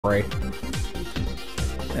Let's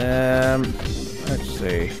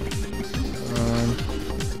see.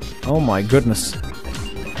 Oh my goodness.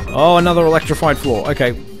 Oh, another electrified floor.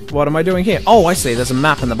 Okay, what am I doing here? Oh, I see. There's a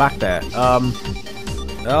map in the back there.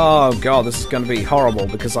 Oh god, this is going to be horrible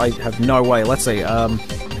because I have no way. Let's see.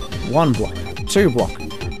 1 block, 2 block,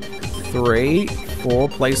 3, 4.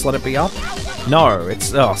 Please let it be up. No,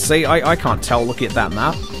 it's. Oh, see, I can't tell. Look at that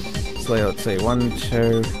map. So let's see. 1,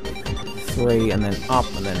 2, 3, and then up,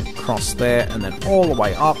 and then across there, and then all the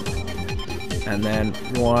way up, and then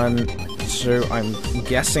 1, 2. I'm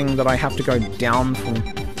guessing that I have to go down from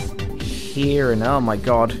here, and oh my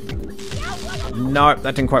god. No,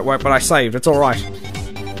 that didn't quite work, but I saved. It's alright.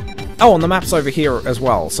 Oh, and the map's over here as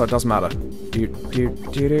well, so it doesn't matter.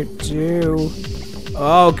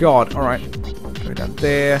 Oh god, alright. Go down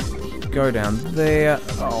there. Go down there.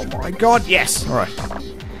 Oh my god, yes! Alright.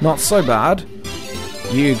 Not so bad.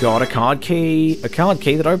 You got a card key. A card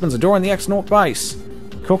key that opens a door in the X-Naught base.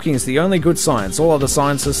 Cooking is the only good science. All other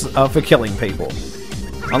sciences are for killing people.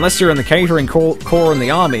 Unless you're in the catering corps in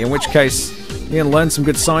the army, in which case you can learn some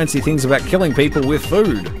good sciencey things about killing people with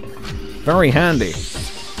food. Very handy.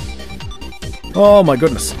 Oh my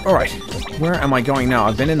goodness. Alright. Where am I going now?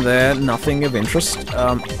 I've been in there. Nothing of interest.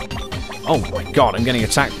 Oh my god, I'm getting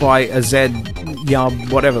attacked by a Z... yeah,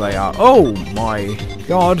 whatever they are. Oh my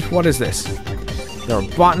god, what is this? There are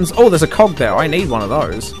buttons. Oh, there's a cog there. I need one of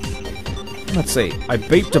those. Let's see. I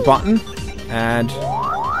beeped a button, and...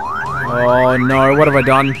 oh no, what have I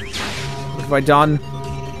done? What have I done?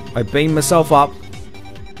 I beamed myself up.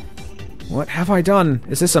 What have I done?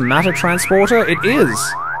 Is this a matter transporter? It is!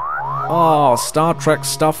 Oh, Star Trek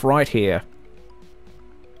stuff right here.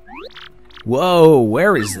 Whoa,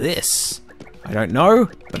 where is this? I don't know,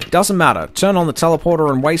 but it doesn't matter. Turn on the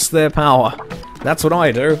teleporter and waste their power. That's what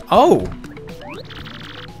I do. Oh!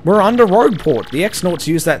 We're under Rogueport. The X-Naughts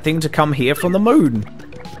use that thing to come here from the moon.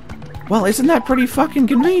 Well, isn't that pretty fucking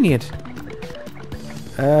convenient?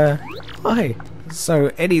 Hi. So,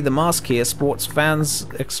 Eddie the Mask here, sports fans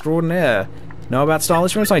extraordinaire. Know about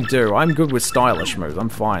stylish moves? I do. I'm good with stylish moves. I'm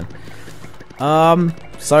fine.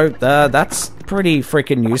 That's pretty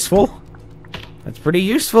freaking useful. That's pretty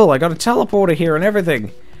useful. I got a teleporter here and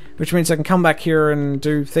everything. Which means I can come back here and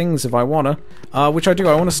do things if I wanna. Which I do.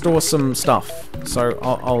 I want to store some stuff. So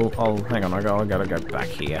I'll hang on. I gotta go back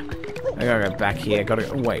here. I gotta go back here.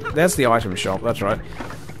 Wait. There's the item shop. That's right.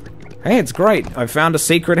 Hey, it's great. I found a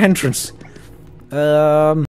secret entrance.